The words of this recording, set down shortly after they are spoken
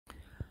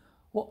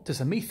What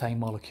does a methane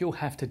molecule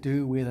have to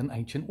do with an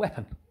ancient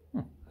weapon?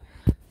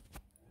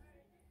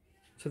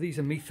 So these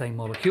are methane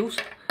molecules.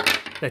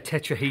 They're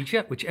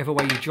tetrahedra. Whichever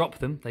way you drop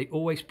them, they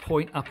always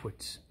point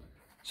upwards.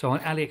 So on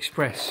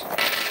AliExpress,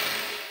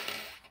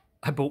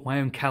 I bought my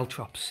own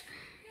caltrops.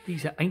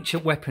 These are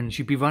ancient weapons.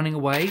 You'd be running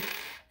away,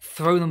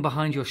 throw them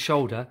behind your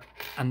shoulder,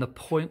 and the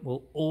point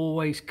will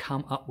always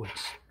come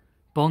upwards.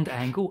 Bond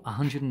angle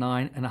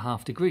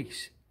 109.5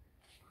 degrees.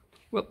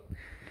 Well,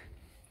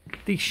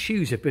 these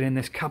shoes have been in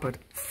this cupboard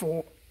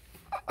for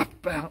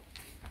about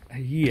a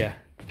year,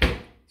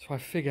 so I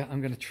figure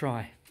I'm going to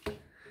try.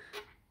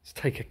 Let's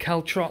take a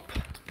caltrop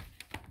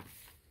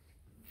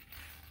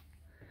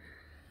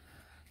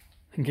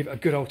and give it a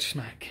good old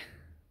smack.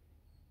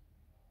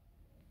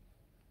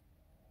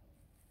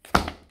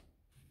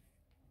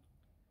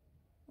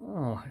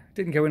 Oh, it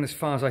didn't go in as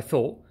far as I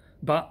thought,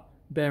 but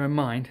bear in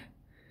mind,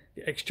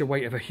 the extra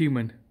weight of a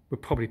human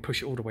would probably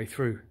push it all the way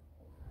through.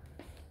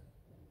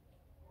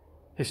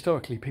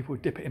 Historically, people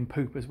would dip it in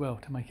poop as well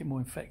to make it more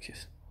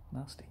infectious.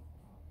 Nasty.